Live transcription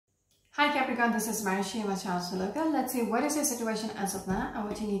Hi Capricorn, this is Marishi, my child's local. Let's see what is your situation as of now and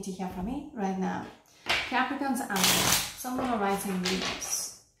what you need to hear from me right now. Capricorn's out there. Someone on rising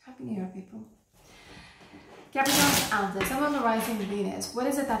Venus. Happy New Year, people. Capricorn's out there. Someone on rising Venus. What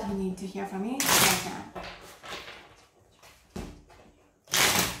is it that you need to hear from me right now?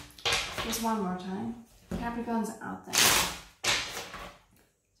 Just one more time. Capricorn's out there.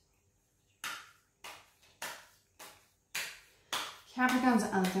 Capricorn's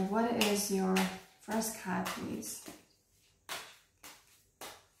out there. What is your first card, please?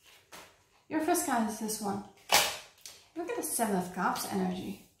 Your first card is this one. Look at the Seven of Cups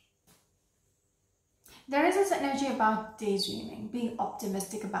energy. There is this energy about daydreaming, being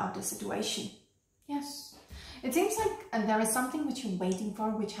optimistic about the situation. Yes. It seems like there is something which you're waiting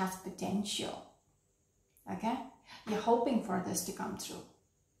for which has potential. Okay? You're hoping for this to come through.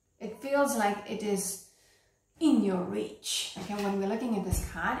 It feels like it is in your reach. Okay, when we're looking at this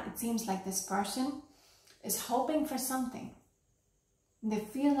card, it seems like this person is hoping for something. They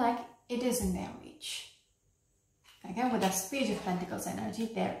feel like it is in their reach. Okay, with that Page of Pentacles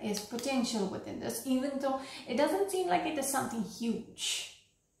energy, there is potential within this, even though it doesn't seem like it is something huge.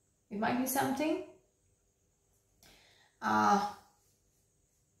 It might be something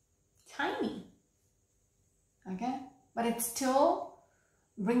tiny. Okay, but it still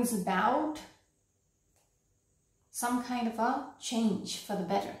brings about some kind of a change for the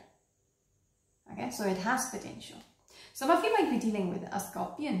better. Okay, so it has potential. Some of you might be dealing with a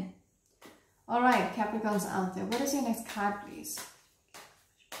Scorpion. All right, Capricorns out there. What is your next card, please?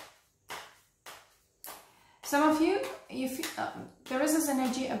 Some of you, there is this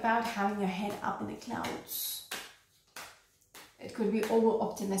energy about having your head up in the clouds. It could be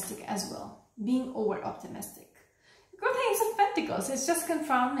over-optimistic as well. Being over-optimistic. Good Ace of Pentacles, it's just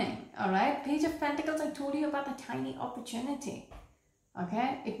confirming, all right? Page of Pentacles, I told you about the tiny opportunity,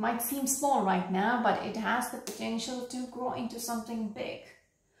 okay? It might seem small right now, but it has the potential to grow into something big.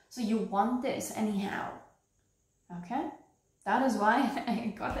 So you want this anyhow, okay? That is why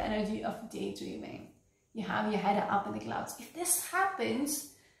I got the energy of daydreaming. You have your head up in the clouds. If this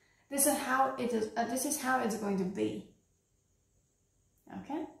happens, this is how it is. This is how it's going to be,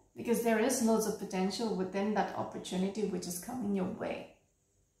 okay? Because there is loads of potential within that opportunity which is coming your way.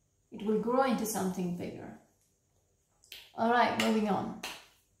 It will grow into something bigger. All right, moving on.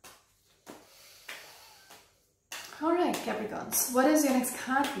 All right, Capricorns, what is your next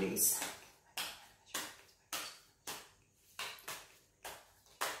card, please?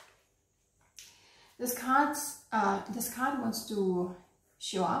 This card wants to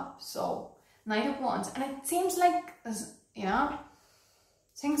show up. So, Knight of Wands, and it seems like, you know,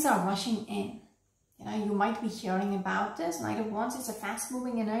 things are rushing in. You know, you might be hearing about this. Knight of Wands is a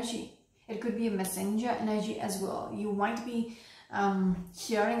fast-moving energy. It could be a messenger energy as well. You might be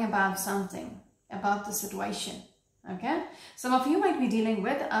hearing about something, about the situation. Okay? Some of you might be dealing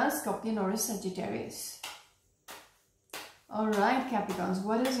with a Scorpion or a Sagittarius. All right, Capricorns,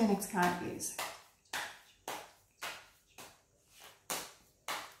 what is your next card, please?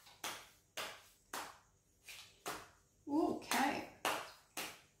 Okay.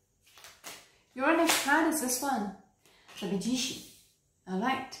 Your next card is this one, the Magician. All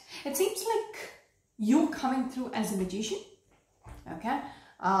right. It seems like you coming through as a magician. Okay.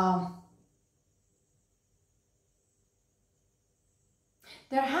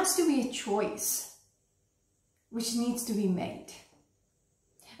 There has to be a choice which needs to be made.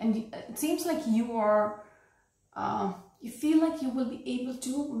 And it seems like you are, you feel like you will be able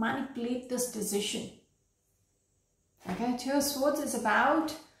to manipulate this decision. Okay. Two of Swords is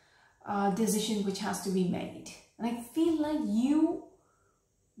about decision which has to be made, and I feel like you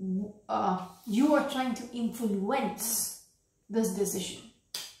are trying to influence this decision.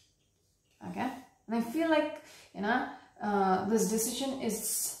 Okay, and I feel like, you know, this decision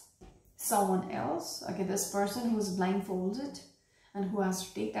is someone else. Okay, this person who is blindfolded and who has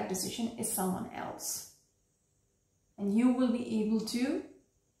to take that decision is someone else, and you will be able to.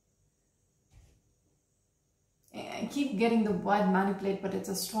 I keep getting the word manipulate, but it's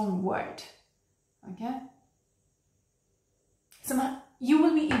a strong word. Okay? Somehow you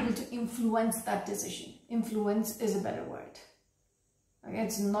will be able to influence that decision. Influence is a better word. Okay?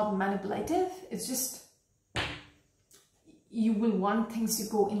 It's not manipulative. It's just you will want things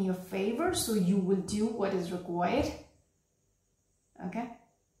to go in your favor, so you will do what is required. Okay?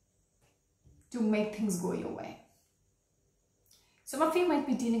 To make things go your way. Some of you might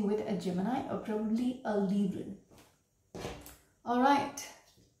be dealing with a Gemini or probably a Libran. All right,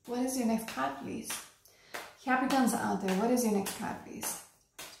 what is your next card, please? Capricorns out there, what is your next card, please?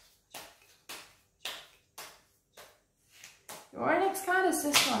 Your next card is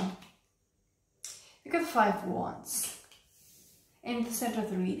this one, You got 5 wands. In the center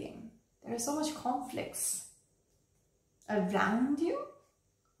of the reading, there is so much conflicts around you.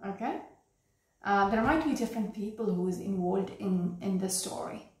 Okay. There might be different people who is involved in this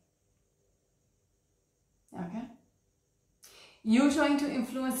story. Okay. You trying to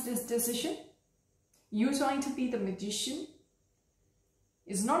influence this decision, you trying to be the magician,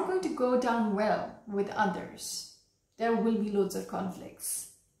 is not going to go down well with others. There will be loads of conflicts.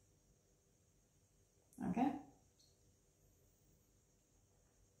 Okay.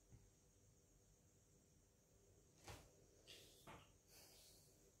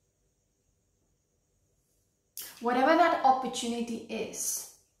 Whatever that opportunity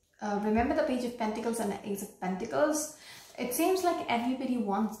is, remember the Page of Pentacles and the Ace of Pentacles. It seems like everybody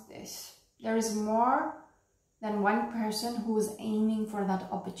wants this. There is more than one person who is aiming for that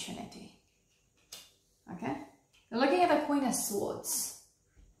opportunity. Okay? You're looking at the Queen of Swords.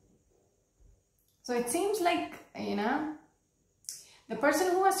 So it seems like, you know, the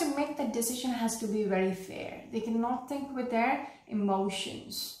person who has to make that decision has to be very fair. They cannot think with their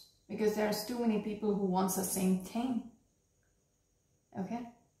emotions, because there's too many people who want the same thing. Okay?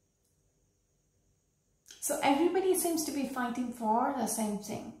 So everybody seems to be fighting for the same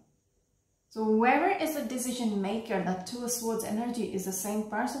thing. So whoever is the decision maker, that Two of Swords energy is the same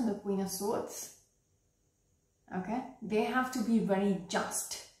person, the Queen of Swords. Okay? They have to be very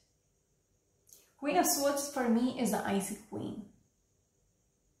just. Queen of Swords for me is the icy queen.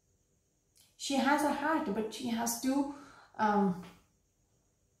 She has a heart, but she has to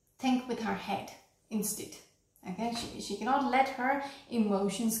think with her head instead. Okay? She cannot let her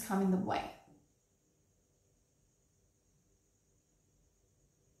emotions come in the way.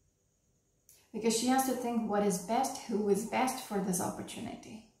 Because she has to think what is best, who is best for this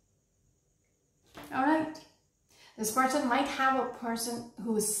opportunity. Alright. This person might have a person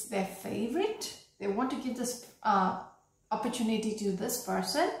who is their favorite. They want to give this opportunity to this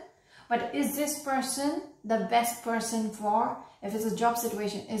person. But is this person the best person for, if it's a job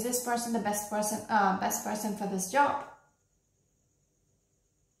situation, is this person the best person for this job?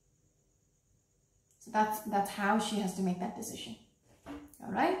 So that's how she has to make that decision.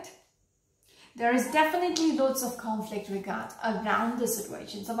 Alright. There is definitely loads of conflict around the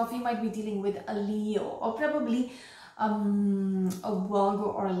situation. Some of you might be dealing with a Leo, or probably a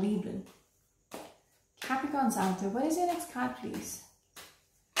Virgo or a Libra. Capricorns out there. What is your next card, please?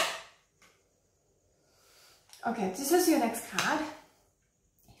 Okay, this is your next card.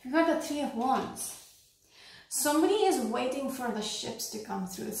 You got the Three of Wands. Somebody is waiting for the ships to come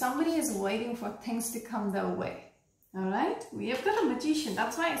through. Somebody is waiting for things to come their way. Alright? We have got a Magician.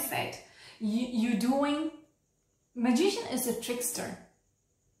 That's why I said, Magician is a trickster.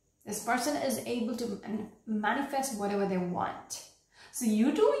 This person is able to manifest whatever they want. So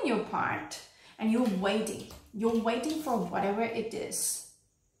you're doing your part and you're waiting. You're waiting for whatever it is,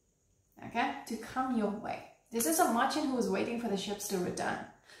 okay, to come your way. This is a merchant who is waiting for the ships to return.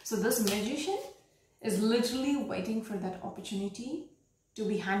 So this Magician is literally waiting for that opportunity to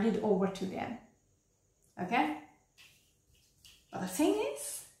be handed over to them. Okay? But the thing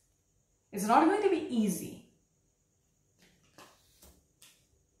is, it's not going to be easy.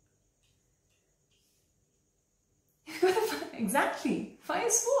 Exactly.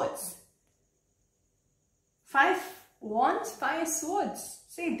 5 swords. 5 wands, 5 swords.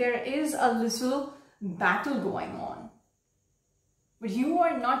 See, there is a little battle going on. But you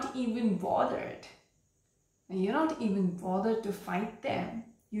are not even bothered. And you're not even bothered to fight them.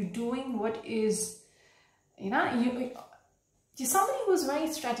 You're doing what is, you're somebody who's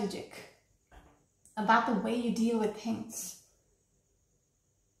very strategic about the way you deal with things.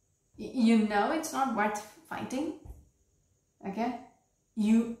 You know it's not worth fighting. Okay?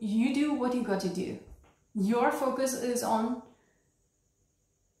 You do what you got to do. Your focus is on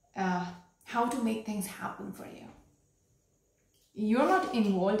how to make things happen for you. You're not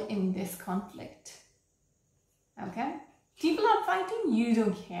involved in this conflict. Okay? People are fighting, you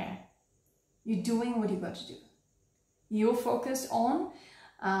don't care. You're doing what you got to do. You're focused on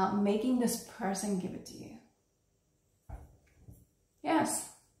making this person give it to you. Yes.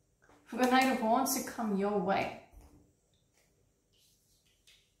 The Knight of Wands to come your way.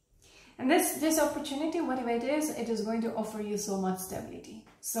 And this opportunity, whatever it is going to offer you so much stability,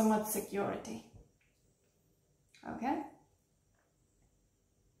 so much security. Okay?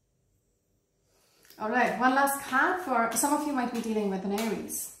 Alright, one last card for, some of you might be dealing with an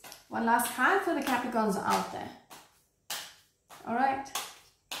Aries. One last card for the Capricorns out there. Alright.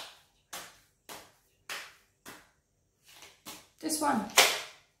 This one.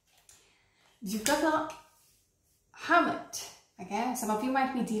 You've got the Hermit. Okay, some of you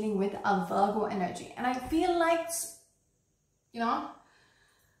might be dealing with a Virgo energy, and I feel like, you know,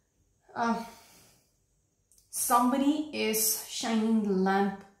 somebody is shining the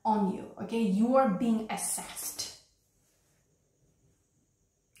lamp on you. Okay, you are being assessed,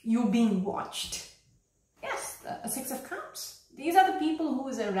 you're being watched. Yes, the Six of Cups. These are the people who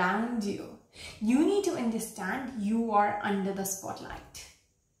is around you. You need to understand you are under the spotlight.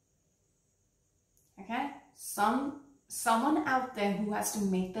 Okay, someone out there who has to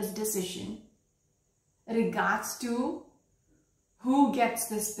make this decision regards to who gets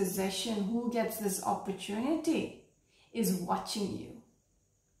this position, who gets this opportunity, is watching you.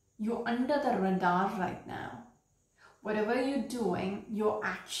 You're under the radar right now. Whatever you're doing, your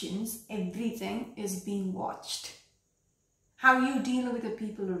actions, everything is being watched. How you deal with the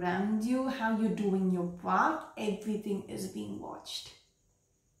people around you, how you're doing your part, everything is being watched.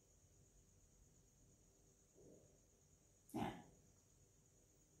 Yeah.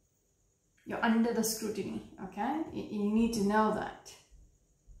 You're under the scrutiny, okay? You need to know that.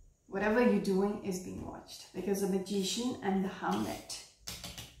 Whatever you're doing is being watched, because the Magician and the Hermit.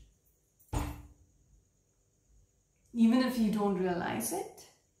 Even if you don't realize it,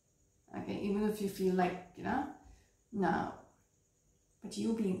 okay, even if you feel like, you know, no, but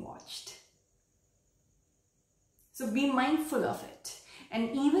you're being watched. So be mindful of it.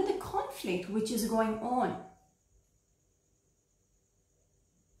 And even the conflict which is going on,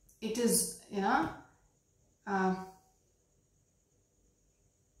 it is, you know,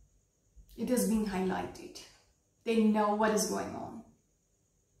 it is being highlighted. They know what is going on.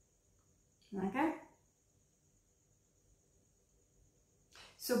 Okay?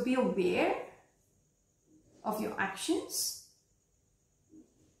 So be aware of your actions.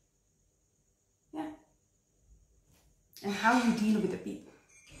 Yeah. And how you deal with the people.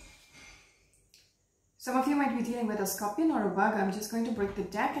 Some of you might be dealing with a Scorpion or a Virgo. I'm just going to break the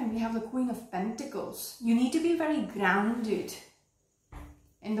deck, and we have the Queen of Pentacles. You need to be very grounded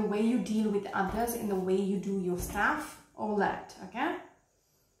in the way you deal with others, in the way you do your stuff, all that, okay?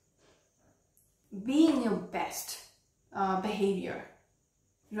 Be in your best behavior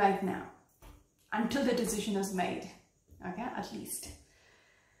right now, until the decision is made, okay, at least.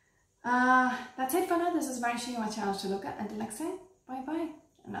 That's it for now. This is Marishi, your channel to look at. Until next time, bye-bye.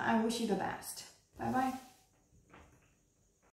 And I wish you the best. Bye-bye.